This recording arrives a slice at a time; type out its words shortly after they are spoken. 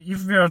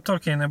if we are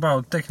talking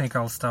about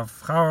technical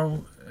stuff,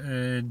 how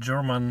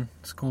German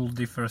school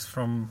differs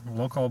from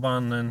local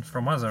one and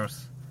from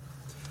others?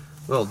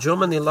 Well,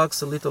 Germany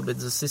lacks a little bit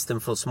the system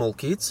for small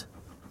kids.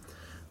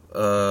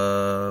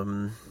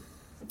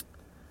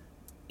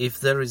 If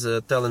there is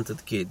a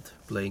talented kid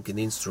playing an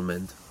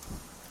instrument,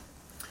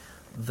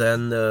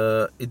 then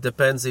it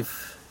depends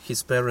if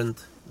his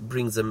parent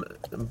bring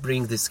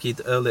this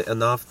kid early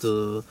enough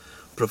to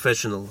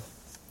professional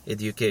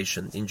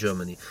education in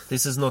Germany.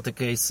 This is not the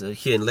case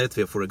here in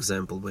Latvia, for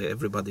example, where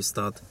everybody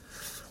start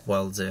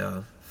while they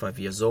are 5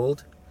 years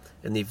old,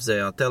 and if they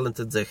are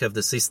talented, they have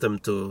the system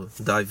to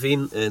dive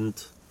in and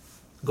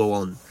go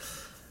on.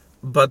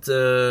 But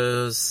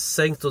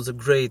thanks to the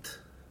great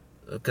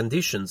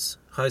conditions,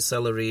 high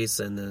salaries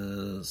and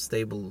a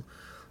stable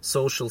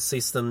social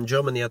system,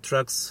 Germany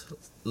attracts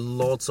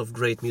lots of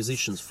great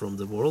musicians from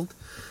the world.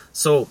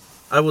 So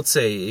I would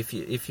say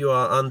if you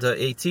are under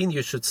 18,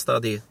 you should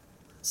study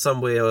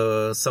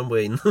somewhere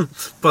in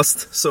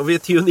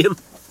post-Soviet Union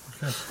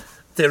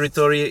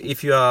territory.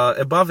 If you are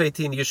above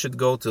 18, you should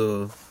go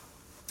to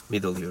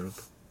Middle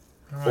Europe,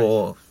 right,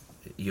 or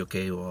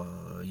UK or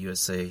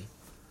USA.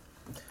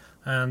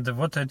 And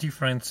what a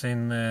difference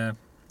in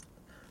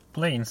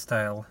playing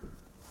style?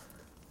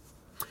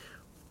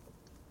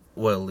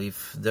 Well,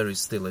 if there is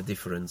still a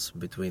difference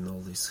between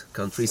all these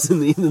countries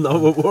in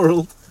our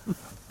world.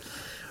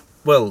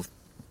 Well,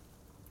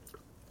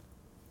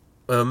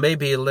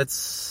 maybe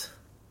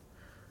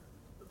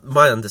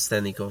my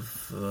understanding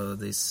of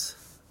this,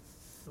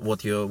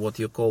 what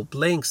you call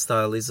playing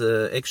style, is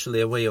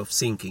actually a way of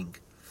thinking.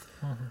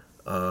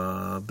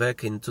 Mm-hmm.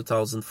 Back in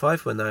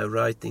 2005, when I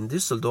arrived in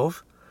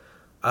Düsseldorf,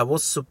 I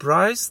was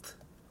surprised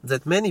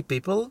that many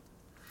people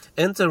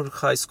enter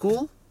high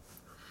school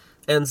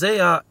and they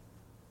are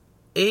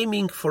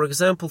aiming, for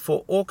example,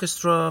 for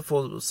orchestra,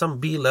 for some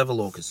B-level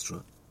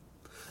orchestra.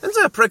 And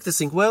they are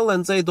practicing well,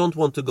 and they don't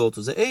want to go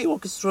to the A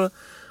orchestra,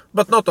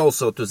 but not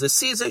also to the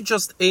C. They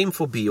just aim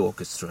for B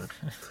orchestra.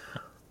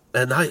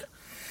 And I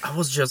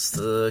was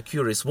just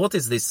curious, what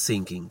is this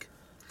thinking?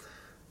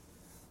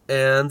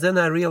 And then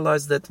I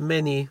realized that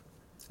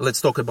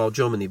let's talk about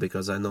Germany,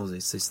 because I know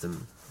this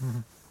system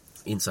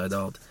inside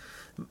out.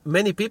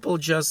 Many people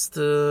just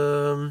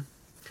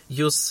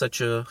use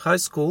such a high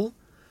school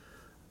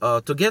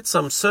to get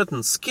some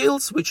certain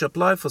skills which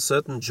apply for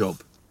certain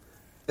job.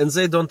 And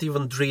they don't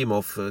even dream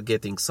of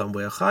getting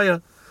somewhere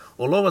higher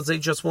or lower. They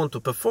just want to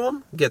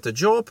perform, get a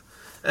job,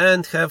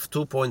 and have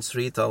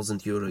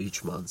 2,300 euro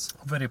each month.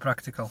 Very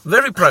practical.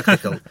 Very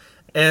practical.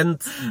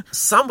 And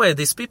somewhere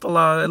these people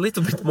are a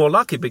little bit more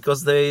lucky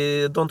because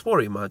they don't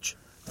worry much.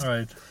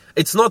 Right.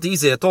 It's not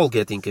easy at all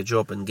getting a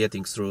job and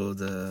getting through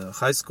the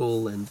high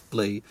school and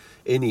play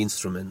any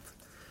instrument.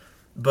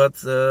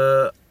 But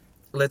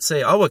let's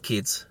say our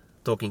kids,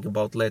 talking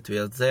about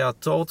Latvia, they are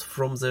taught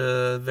from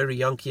the very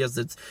young years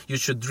that you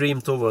should dream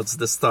towards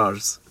the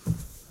stars.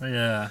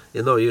 Yeah.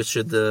 You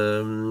should,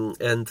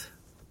 and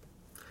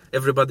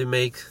everybody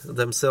make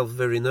themselves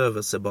very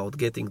nervous about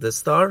getting the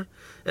star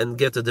and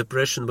get a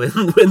depression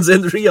when they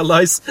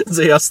realize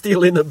they are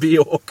still in a B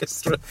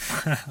orchestra.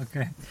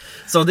 Okay.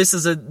 So this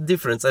is a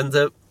difference, and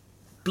the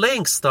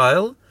playing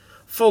style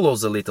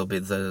follows a little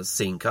bit the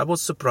thing. I was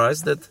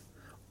surprised that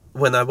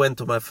when I went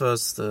to my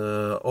first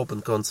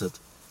open concert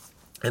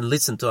and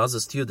listened to other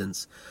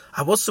students,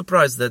 I was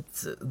surprised that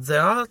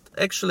there are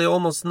actually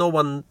almost no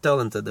one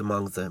talented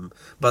among them,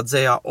 but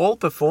they are all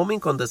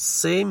performing on the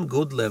same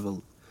good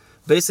level.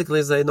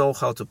 Basically, they know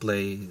how to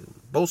play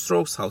bow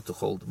strokes, how to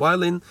hold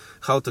violin,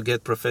 how to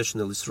get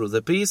professionally through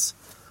the piece,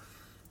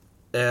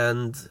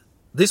 and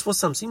this was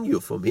something new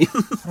for me.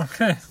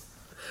 Okay.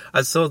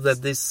 I saw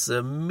that this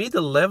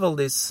middle level,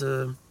 this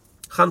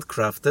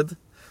handcrafted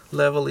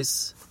level,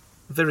 is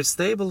very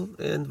stable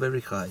and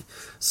very high.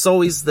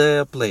 So is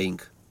their playing.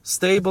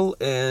 Stable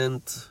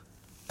and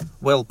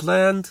well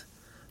planned,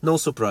 no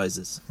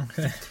surprises.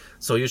 Okay.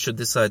 So you should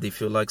decide if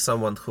you like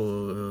someone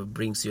who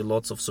brings you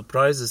lots of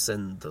surprises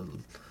and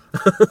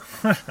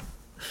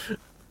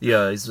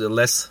is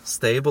less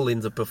stable in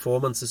the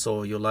performances,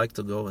 or you like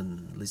to go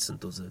and listen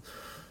to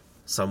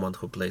someone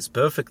who plays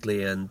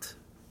perfectly, and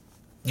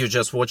you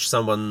just watch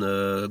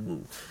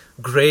someone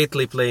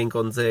greatly playing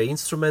on their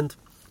instrument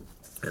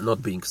and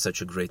not being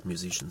such a great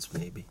musicians,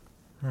 maybe.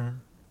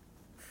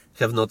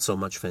 Have not so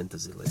much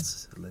fantasy,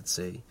 let's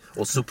say,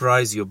 or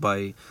surprise you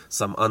by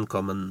some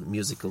uncommon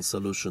musical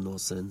solution or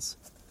sense.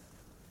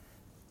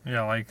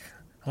 Yeah, like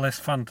less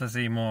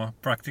fantasy, more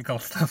practical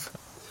stuff.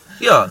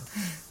 Yeah.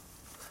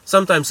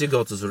 Sometimes you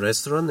go to the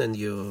restaurant and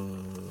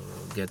you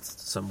get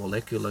some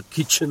molecular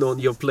kitchen on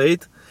your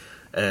plate,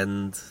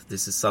 and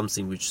this is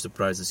something which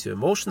surprises you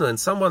emotionally, and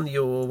someone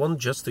you want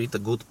just to eat a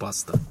good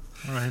pasta.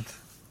 Right.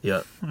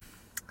 Yeah.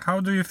 How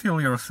do you feel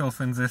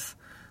yourself in this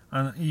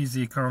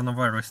uneasy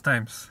coronavirus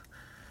times?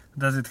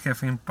 Does it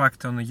have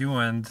impact on you,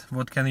 and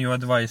what can you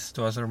advise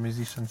to other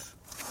musicians?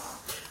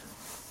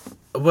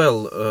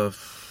 Well,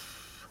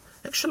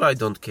 actually I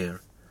don't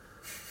care.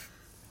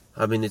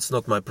 I mean, it's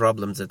not my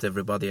problem that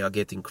everybody are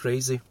getting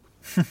crazy.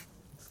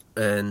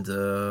 And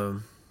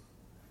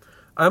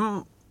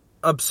I'm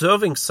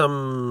observing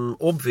some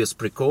obvious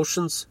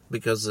precautions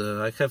because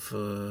I have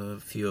a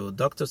few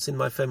doctors in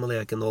my family.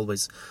 I can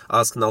always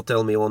ask, now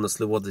tell me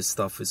honestly what this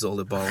stuff is all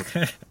about.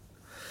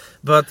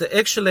 But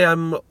actually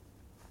I'm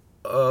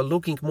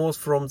looking more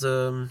from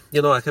the,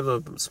 I have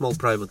a small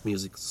private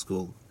music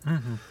school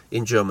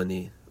in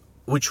Germany,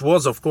 which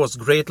was of course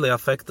greatly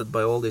affected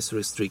by all these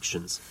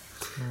restrictions.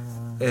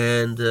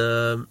 And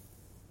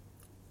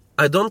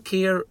I don't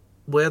care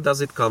where does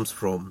it comes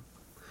from.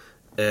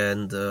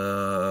 And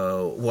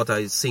what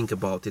I think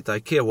about it. I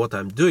care what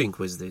I'm doing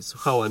with this,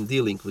 how I'm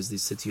dealing with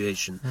this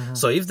situation.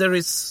 So if there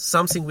is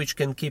something which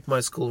can keep my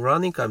school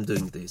running, I'm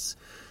doing this.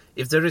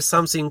 If there is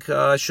something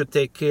I should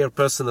take care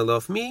personally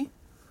of me,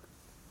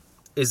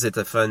 is it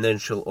a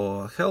financial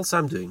or health,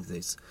 I'm doing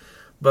this.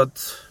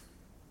 But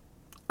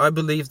I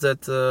believe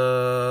that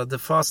the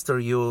faster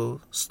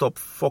you stop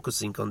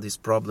focusing on this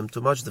problem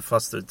too much, the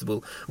faster it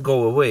will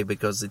go away,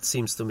 because it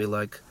seems to me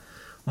like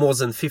more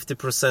than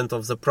 50%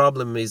 of the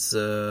problem is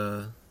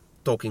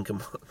talking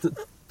about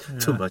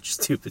too much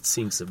stupid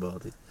things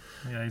about it.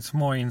 Yeah, it's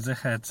more in the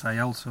heads. I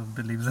also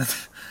believe that.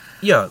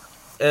 Yeah,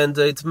 and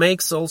it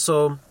makes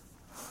also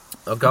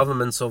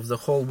governments of the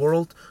whole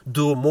world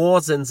do more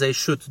than they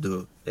should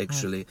do,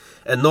 actually,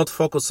 and not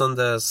focus on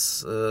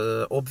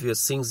the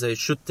obvious things they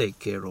should take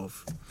care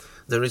of.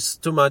 There is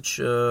too much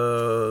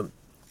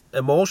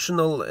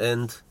emotional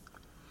and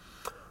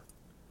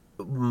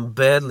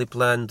badly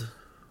planned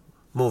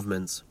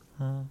movements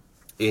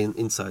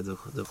inside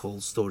the whole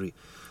story.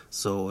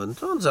 So, and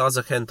on the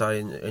other hand, I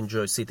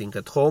enjoy sitting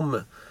at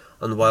home,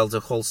 and while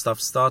the whole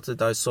stuff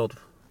started, I thought,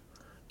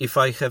 if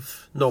I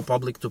have no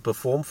public to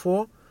perform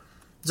for,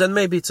 then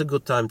maybe it's a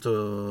good time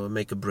to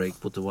make a break,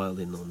 put the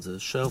violin on the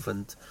shelf,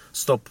 and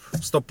stop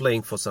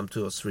playing for some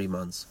 2 or 3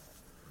 months.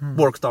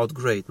 Worked out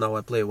great. Now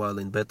I play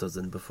violin better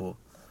than before.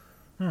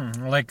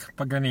 Like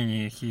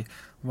Paganini, he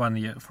 1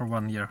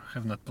 year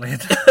have not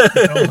played.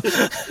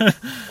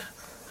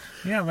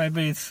 Yeah,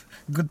 maybe it's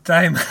good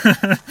time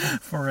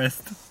for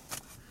rest.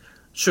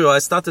 Sure, I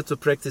started to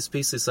practice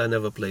pieces I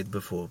never played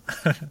before.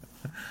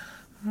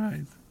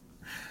 Right.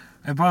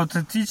 About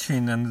the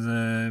teaching,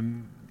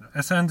 and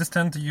as I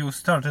understand, you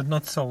started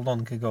not so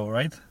long ago,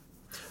 right?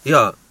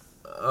 Yeah.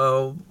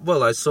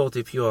 Well, I thought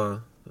if you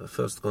are a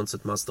first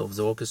concertmaster of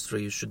the orchestra,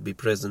 you should be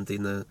present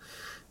in a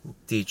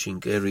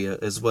teaching area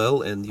as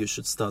well, and you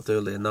should start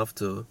early enough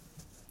to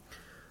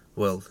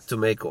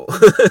make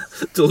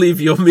to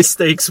leave your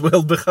mistakes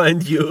well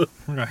behind you.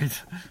 Right.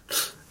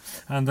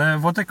 And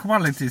what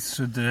qualities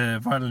should the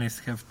violinist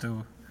have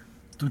to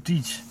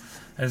teach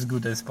as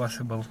good as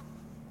possible?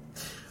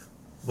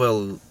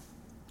 Well,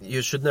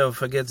 you should never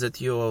forget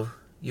that you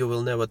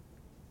will never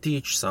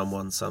teach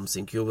someone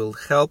something. You will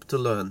help to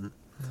learn.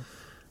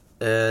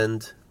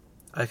 And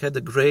I had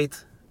a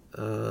great,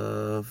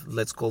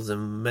 let's call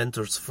them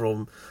mentors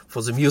for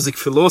the music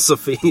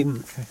philosophy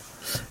in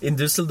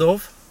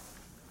Düsseldorf,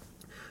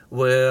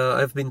 where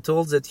I've been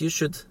told that you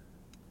should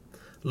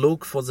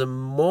look for the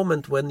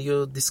moment when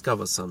you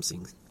discover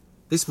something.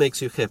 This makes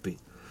you happy.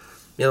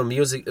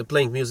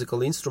 Playing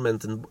musical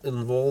instrument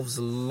involves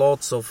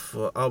lots of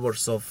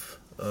hours of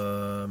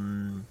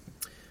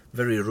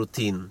very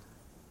routine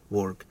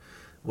work,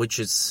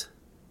 which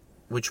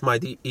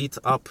might eat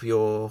up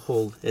your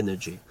whole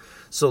energy.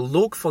 So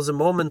look for the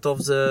moment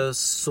of the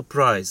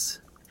surprise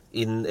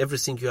in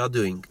everything you are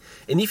doing.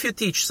 And if you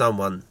teach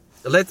someone,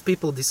 let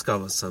people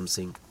discover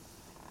something.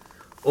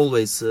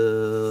 Always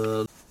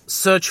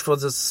search for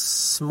the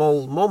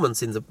small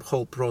moments in the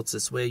whole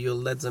process where you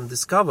let them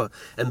discover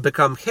and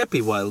become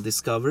happy while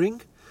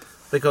discovering,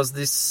 because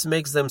this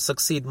makes them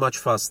succeed much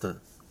faster.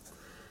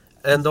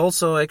 And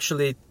also,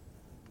 actually,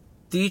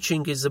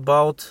 teaching is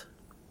about,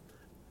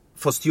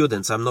 for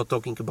students, I'm not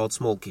talking about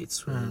small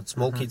kids.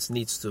 Small kids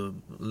needs to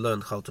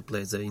learn how to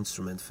play the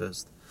instrument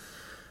first.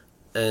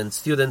 And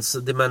students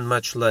demand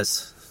much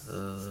less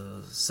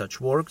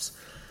such works.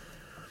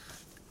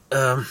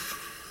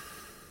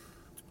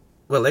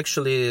 Well,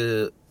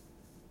 actually,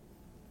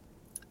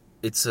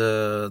 it's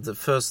the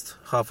first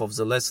half of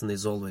the lesson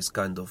is always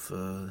kind of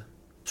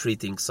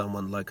treating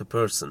someone like a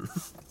person.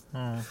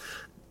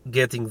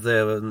 Getting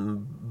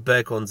them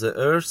back on the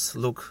earth.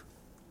 Look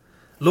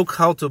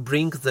how to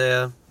bring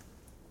their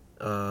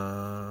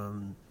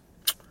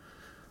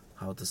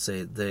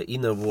the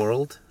inner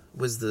world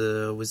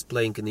with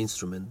playing an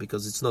instrument,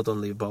 because it's not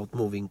only about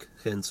moving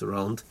hands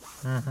around.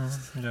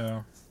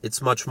 Yeah,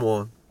 it's much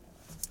more.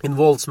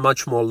 Involves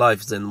much more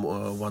life than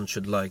one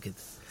should like it.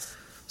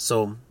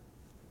 So,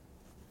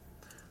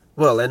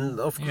 well, and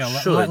of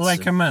course, sure,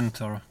 like a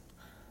mentor.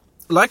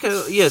 Like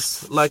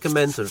a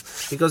mentor,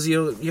 because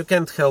you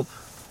can't help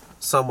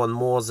someone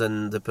more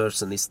than the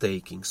person is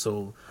taking.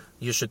 So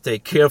you should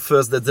take care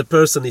first that the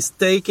person is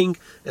taking,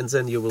 and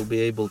then you will be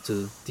able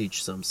to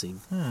teach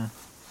something.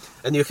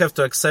 And you have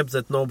to accept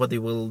that nobody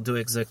will do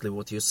exactly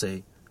what you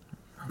say.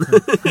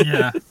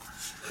 Yeah.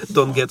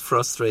 Don't get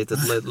frustrated.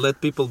 Let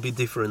people be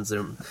different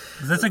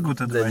That's a good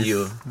advice. than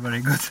you.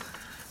 Very good.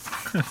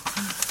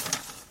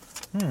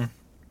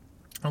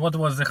 What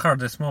was the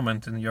hardest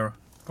moment in your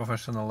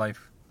professional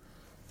life?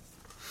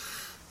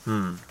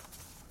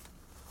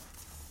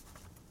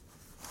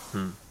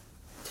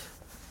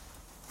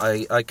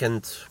 I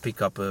can't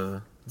pick up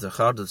the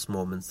hardest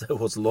moments. There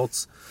was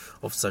lots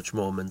of such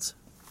moments.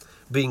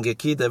 Being a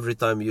kid, every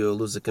time you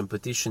lose a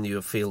competition,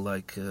 you feel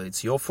like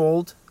it's your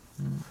fault.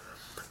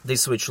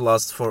 This which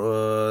lasts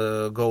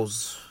for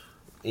goes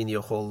in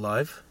your whole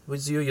life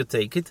with you. You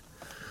take it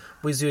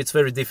with you. It's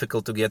very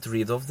difficult to get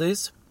rid of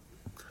this.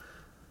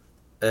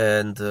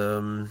 And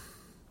then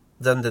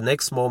the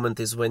next moment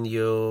is when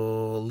you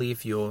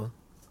leave your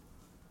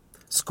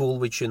school,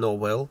 which you know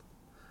well.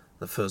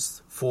 The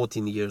first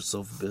 14 years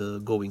of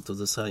going to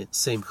the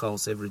same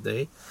house every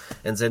day,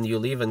 and then you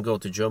leave and go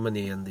to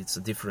Germany, and it's a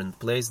different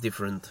place,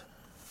 different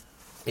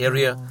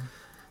area.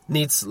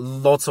 Needs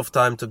lots of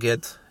time to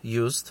get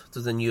used to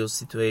the new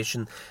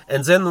situation.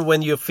 And then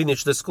when you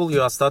finish the school,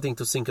 you are starting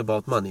to think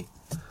about money.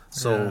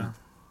 So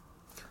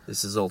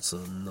this is also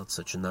not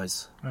such a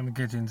nice... And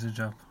getting the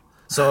job.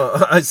 So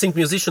I think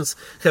musicians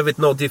have it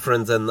no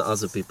different than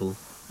other people.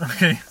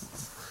 Okay.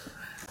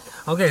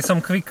 Okay,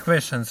 some quick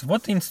questions.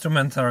 What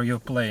instrument are you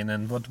playing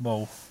and what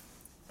bow?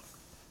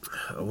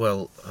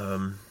 Well,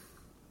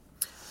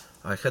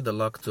 I had the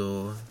luck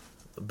to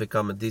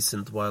become a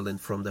decent violin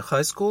from the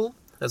high school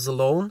as a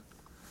loan.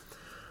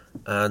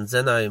 And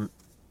then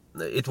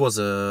it was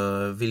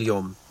a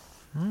Villaume,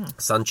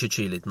 San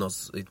Cicil.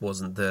 It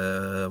wasn't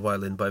the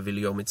violin by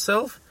Villaume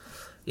itself.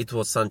 It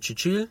was San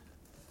Cicil,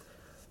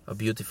 a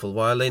beautiful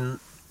violin.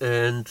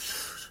 And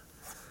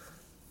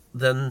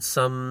then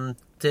some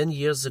 10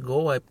 years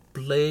ago, I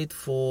played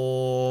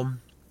for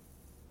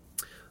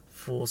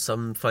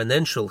some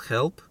financial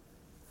help,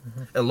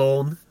 a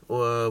loan,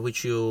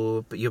 which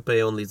you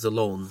pay only the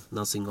loan,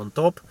 nothing on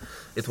top.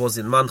 It was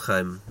in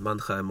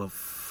Mannheim of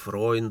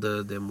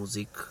Freunde der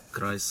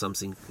Musikkreis,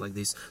 something like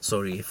this.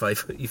 Sorry if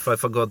I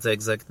forgot the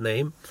exact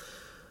name.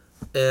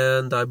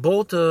 And I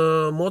bought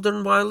a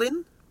modern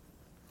violin,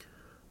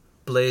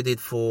 played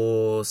it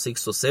for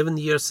 6 or 7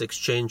 years,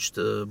 exchanged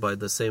by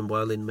the same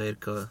violin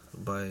maker,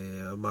 by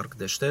Mark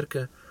de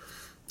Sterke.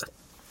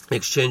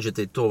 Exchanged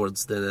it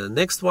towards the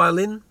next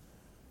violin.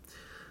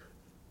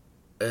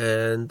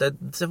 And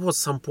there was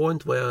some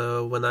point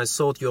when I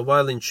thought your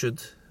violin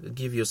should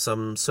give you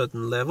some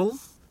certain level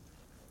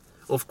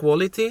of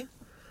quality,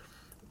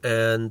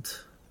 and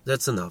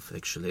that's enough,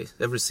 actually.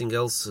 Everything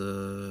else,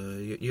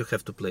 you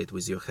have to play it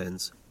with your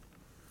hands.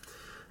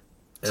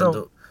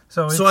 And,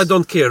 so I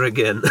don't care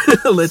again.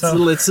 Let's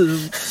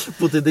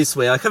put it this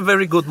way. I have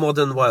very good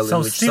modern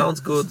violin, which sounds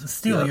good.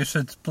 Still, you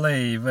should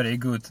play very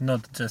good,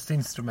 not just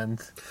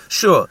instrument.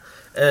 Sure.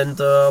 And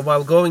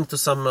while going to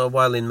some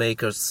violin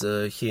makers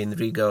here in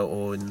Riga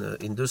or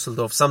in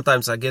Düsseldorf,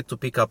 sometimes I get to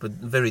pick up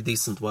very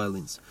decent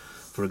violins.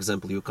 For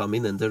example, you come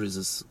in and there is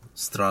a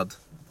Strad.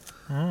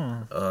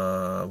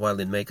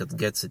 Violin maker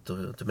gets it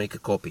to make a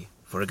copy,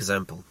 for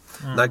example.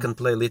 And I can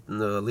play a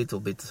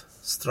little bit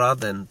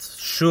Strad, and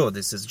sure,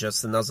 this is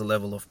just another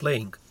level of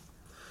playing.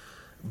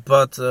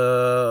 But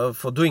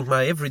for doing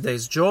my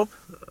everyday's job,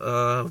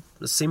 a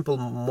simple,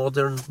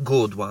 modern,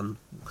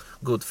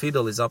 good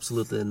fiddle is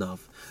absolutely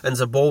enough. And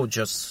the bow,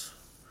 just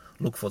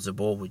look for the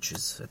bow which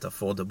is at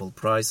affordable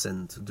price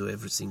and do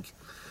everything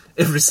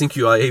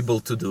you are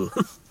able to do.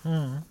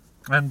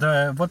 And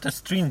what are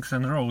strings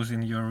and rows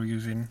you're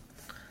using?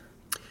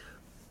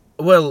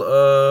 Well,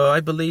 I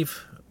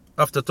believe,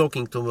 after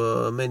talking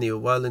to many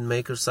violin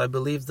makers, I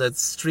believe that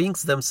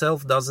strings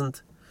themselves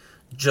doesn't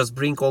just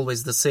bring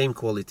always the same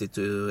quality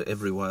to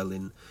every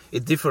violin.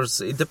 It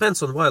differs. It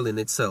depends on violin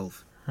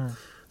itself.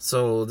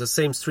 So the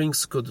same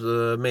strings could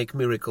make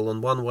miracle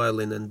on one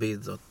violin and be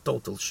the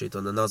total shit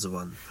on another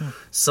one.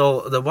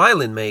 So the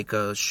violin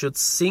maker should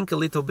think a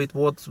little bit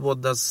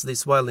what does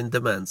this violin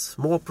demands,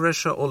 more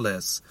pressure or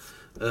less,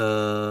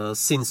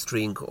 thin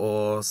string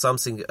or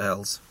something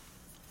else.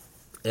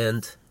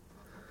 And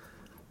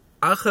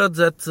I heard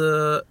that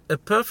a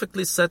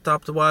perfectly set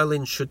up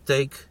violin should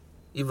take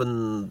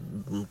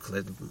even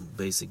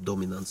basic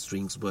dominant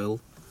strings well.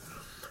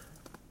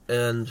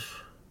 And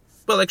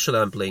well, actually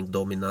I'm playing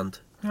dominant.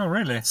 Oh,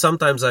 really?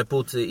 Sometimes I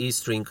put the E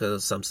string,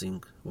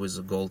 something with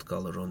a gold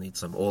color on it,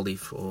 some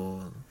olive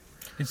or...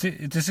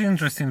 It is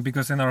interesting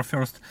because in our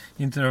first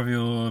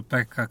interview,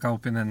 Pekka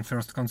Kaupinen,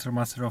 first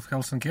concertmaster of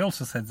Helsinki,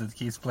 also said that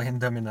he is playing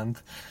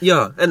dominant.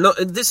 Yeah, and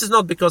this is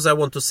not because I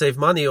want to save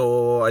money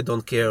or I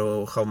don't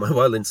care how my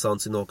violin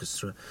sounds in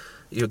orchestra.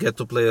 You get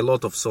to play a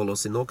lot of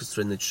solos in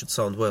orchestra and it should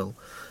sound well.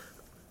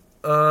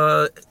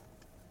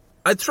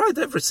 I tried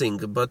everything,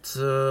 but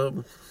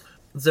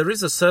there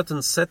is a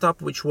certain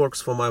setup which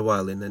works for my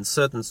violin, and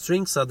certain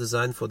strings are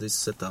designed for this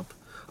setup,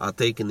 are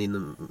taken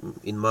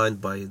in mind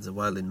by the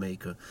violin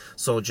maker.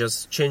 So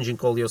just changing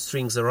all your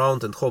strings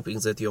around and hoping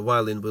that your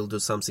violin will do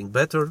something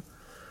better,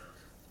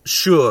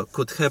 sure,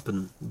 could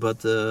happen,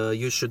 but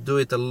you should do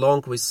it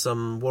along with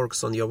some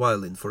works on your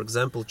violin. For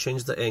example,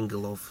 change the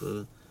angle of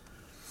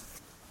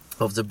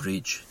the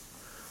bridge,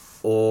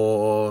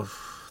 or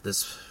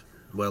this.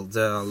 Well,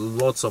 there are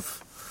lots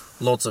of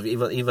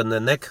even the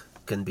neck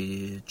can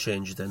be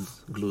changed and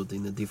glued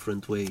in a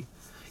different way.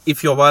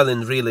 if your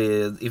violin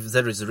really, if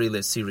there is really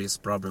a serious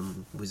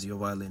problem with your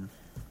violin.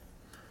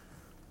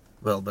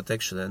 Well, but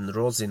actually, and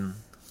rosin,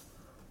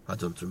 I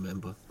don't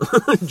remember.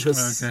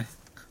 Just Okay.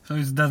 So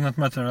it does not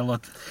matter a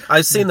lot.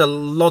 I've seen a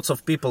lot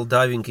of people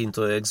diving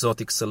into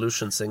exotic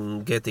solutions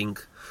and getting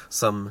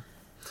some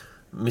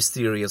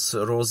mysterious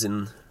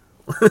rosin,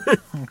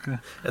 Okay.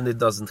 and it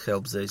doesn't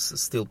help. They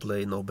still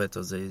play no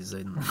better. They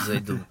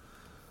do.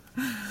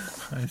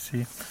 I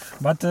see.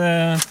 But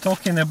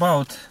talking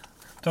about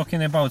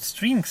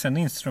strings and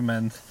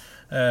instrument,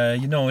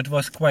 it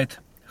was quite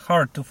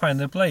hard to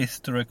find a place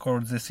to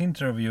record this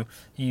interview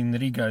in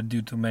Riga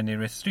due to many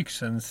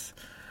restrictions.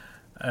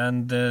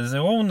 And the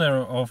owner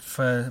of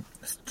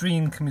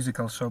string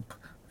musical shop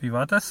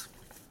Vivatas,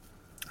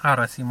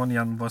 Ara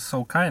Simonian, was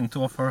so kind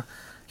to offer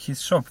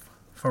his shop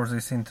for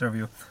this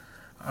interview.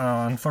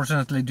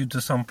 Unfortunately, due to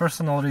some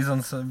personal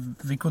reasons,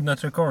 we could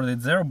not record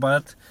it there,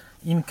 but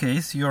in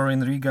case you're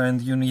in Riga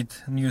and you need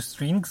new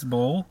strings,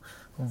 bow,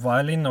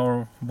 violin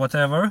or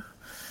whatever,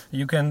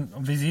 you can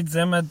visit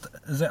them at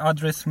the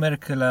address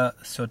Merkele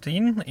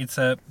 13. It's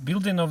a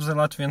building of the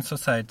Latvian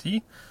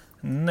Society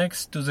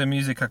next to the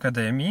Music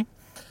Academy,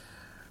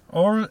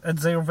 or at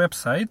their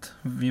website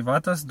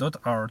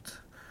vivatas.art.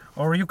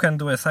 Or you can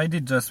do as I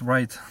did, just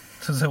write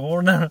to the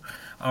owner,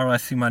 Ara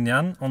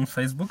Simonian, on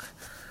Facebook,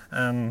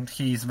 and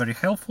he is very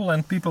helpful,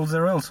 and people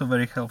there are also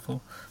very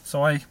helpful.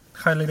 So I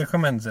highly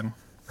recommend them.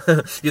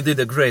 You did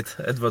a great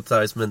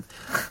advertisement.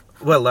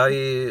 Well,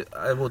 I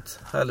would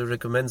highly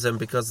recommend them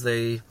because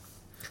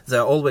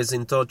they're always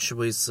in touch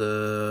with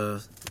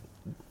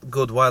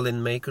good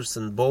violin makers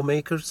and bow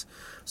makers.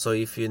 So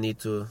if you need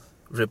to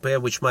repair,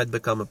 which might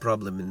become a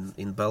problem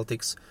in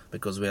Baltics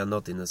because we are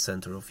not in the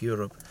center of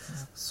Europe.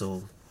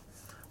 So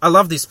I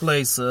love this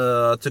place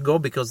to go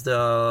because there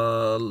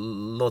are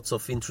lots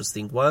of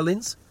interesting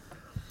violins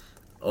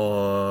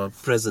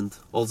present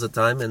all the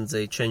time, and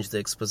they change the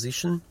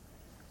exposition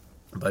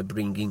by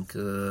bringing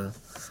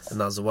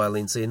another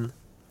violins in.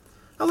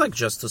 I like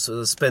just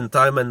to spend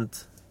time and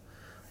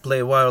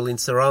play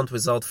violins around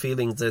without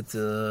feeling that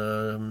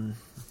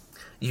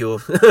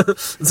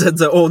that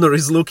the owner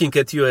is looking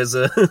at you as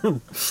a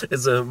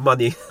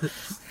money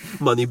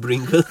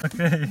bringer.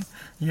 Okay,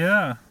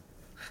 yeah,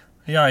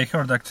 I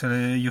heard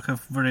actually you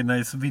have very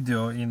nice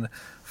video in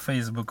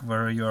Facebook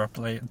where you are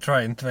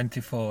trying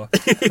 24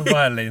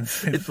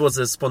 violins. It was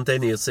a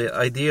spontaneous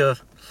idea.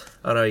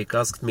 Araik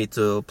asked me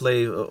to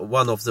play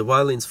one of the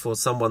violins for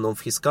someone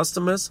of his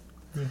customers,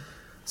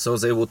 so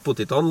they would put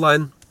it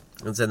online.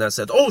 And then I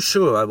said, oh,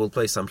 sure, I will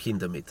play some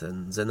Hindemith.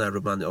 And then I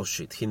reminded, oh,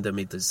 shit,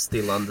 Hindemith is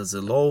still under the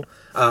law.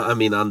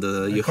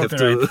 You have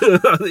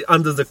to,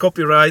 under the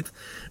copyright.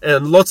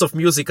 And lots of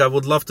music I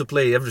would love to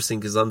play,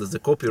 everything is under the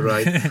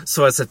copyright.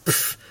 So I said,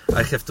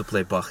 I have to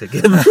play Bach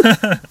again.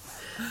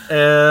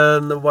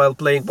 And while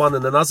playing one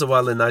and another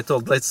violin, I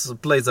thought, let's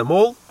play them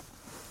all.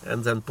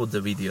 And then put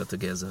the video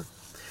together.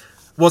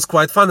 Was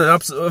quite fun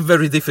and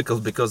very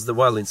difficult because the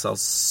violins are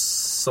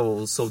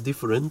so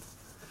different.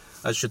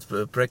 I should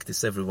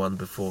practice everyone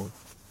before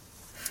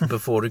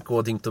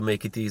recording to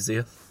make it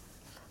easier.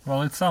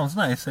 Well, it sounds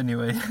nice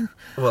anyway.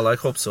 Well, I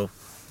hope so.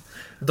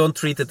 Don't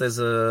treat it as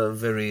a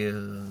very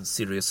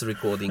serious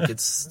recording.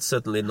 It's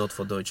certainly not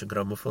for Deutsche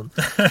Grammophon.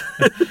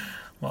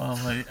 Well,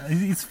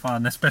 it's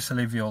fun,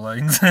 especially viola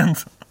in the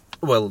end.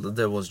 Well,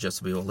 there was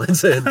just viola in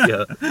the end,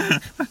 yeah.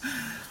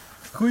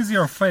 Who is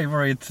your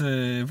favorite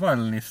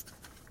violinist?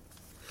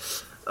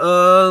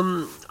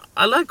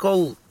 I like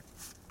all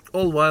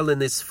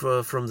violinists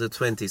from the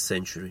 20th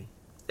century.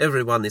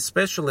 Everyone is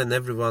special and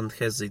everyone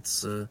has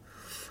its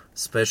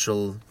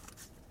special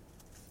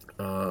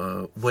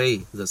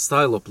way, the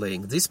style of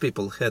playing. These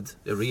people had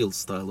a real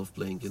style of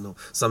playing,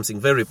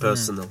 something very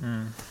personal.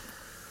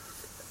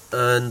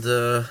 And,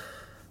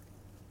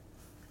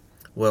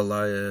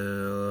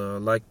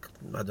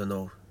 I don't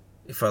know,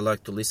 if I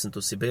like to listen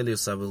to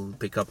Sibelius, I will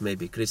pick up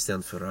maybe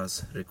Christian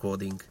Ferraz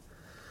recording,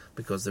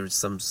 because there is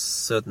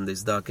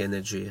this dark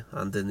energy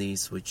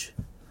underneath which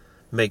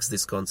makes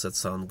this concert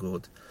sound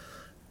good.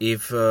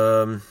 If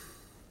it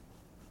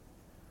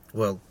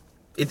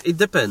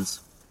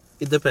depends.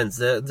 It depends.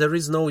 There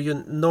is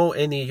no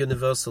any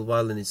universal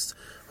violinist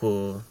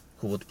who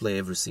would play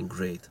everything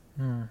great,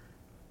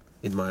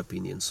 in my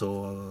opinion.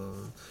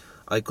 So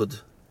I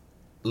could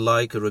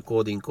like a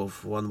recording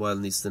of one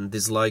violinist and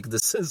dislike the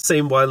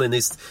same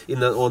violinist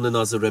on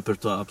another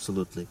repertoire.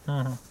 Absolutely.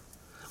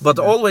 But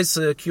always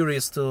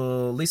curious to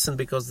listen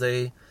because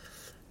they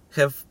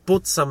have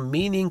put some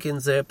meaning in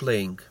their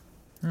playing,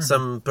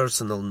 some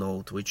personal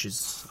note, which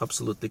is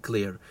absolutely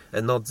clear,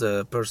 and not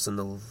the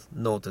personal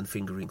note and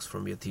fingerings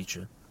from your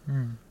teacher,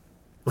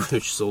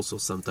 which is also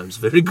sometimes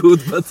very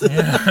good, but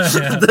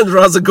then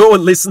rather go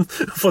and listen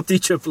for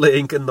teacher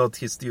playing and not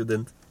his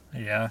student.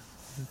 Yeah,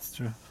 that's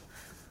true.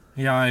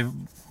 Yeah, I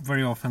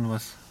very often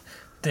was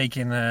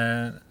taking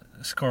a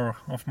score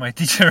of my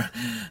teacher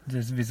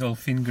just with all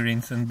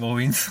fingerings and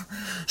bowings.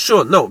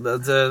 Sure, no,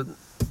 but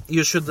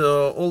you should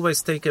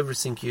always take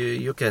everything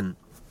you can,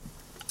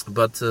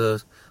 but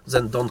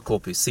then don't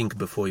copy. Think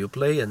before you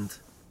play, and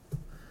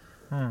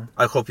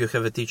I hope you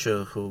have a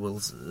teacher who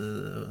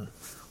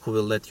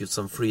will let you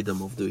some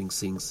freedom of doing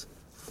things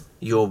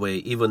your way,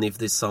 even if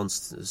this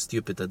sounds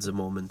stupid at the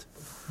moment.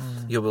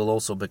 You will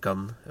also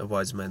become a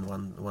wise man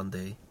one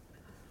day.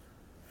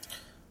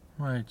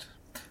 Right.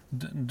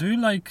 Do you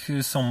like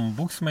some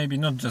books, maybe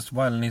not just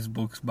violinist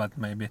books, but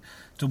maybe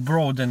to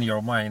broaden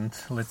your mind,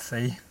 let's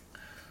say?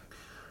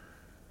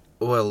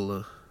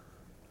 Well,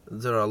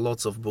 there are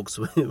lots of books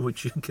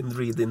which you can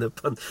read in a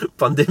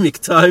pandemic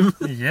time.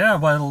 Yeah,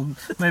 well,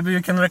 maybe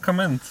you can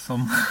recommend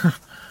some.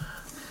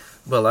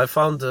 Well, I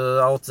found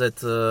out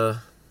that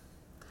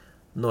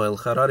Noel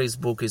Harari's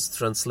book is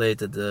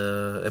translated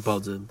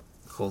about the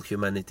whole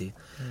humanity.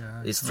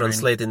 Yeah, It's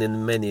translated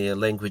in many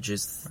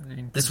languages.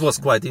 This was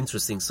quite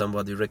interesting.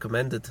 Somebody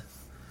recommended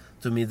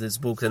to me this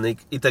book, and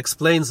it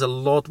explains a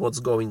lot what's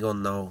going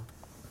on now.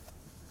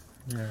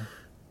 Yeah.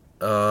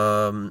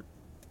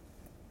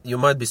 You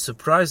might be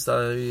surprised.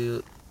 I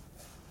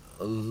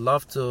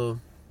love to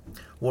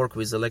work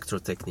with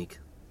electrotechnique.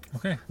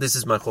 Okay. This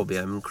is my hobby.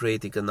 I'm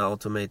creating an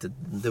automated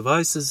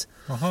devices,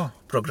 Uh-huh.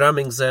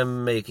 programming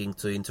them, making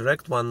to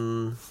interact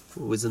one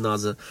with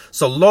another.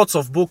 So lots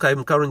of book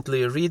I'm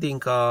currently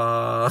reading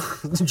are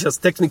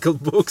just technical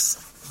books.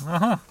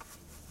 Uh-huh.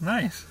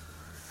 Nice.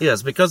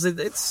 Yes, because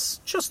it's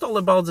just all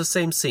about the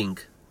same thing.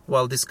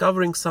 While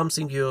discovering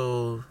something,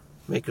 you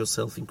make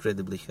yourself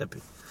incredibly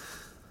happy.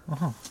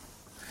 Uh-huh.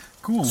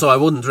 Cool. So I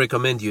wouldn't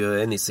recommend you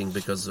anything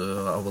because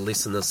our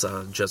listeners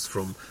are just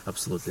from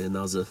absolutely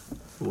another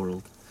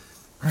world.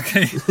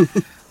 Okay.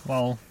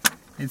 Well,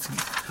 it's...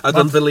 I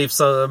don't believe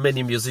so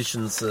many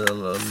musicians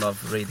love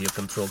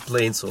radio-controlled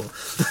planes or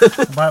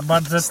But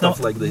that's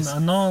stuff like this.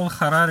 Noel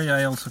Harari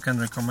I also can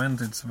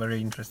recommend. It's a very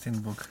interesting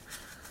book.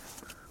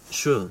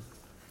 Sure.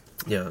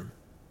 Yeah.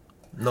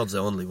 Not the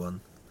only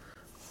one.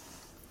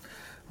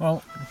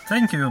 Well,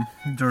 thank you,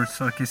 George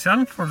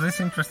Sarkisyan, for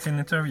this interesting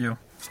interview.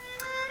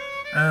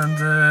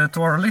 And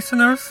to our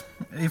listeners,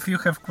 if you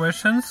have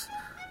questions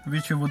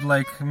which you would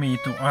like me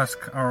to ask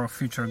our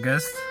future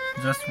guest,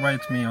 just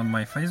write me on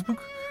my Facebook,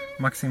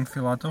 Maxim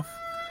Filatov.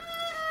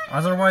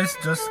 Otherwise,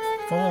 just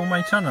follow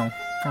my channel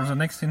for the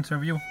next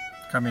interview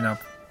coming up.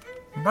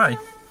 Bye!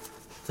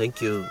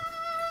 Thank you.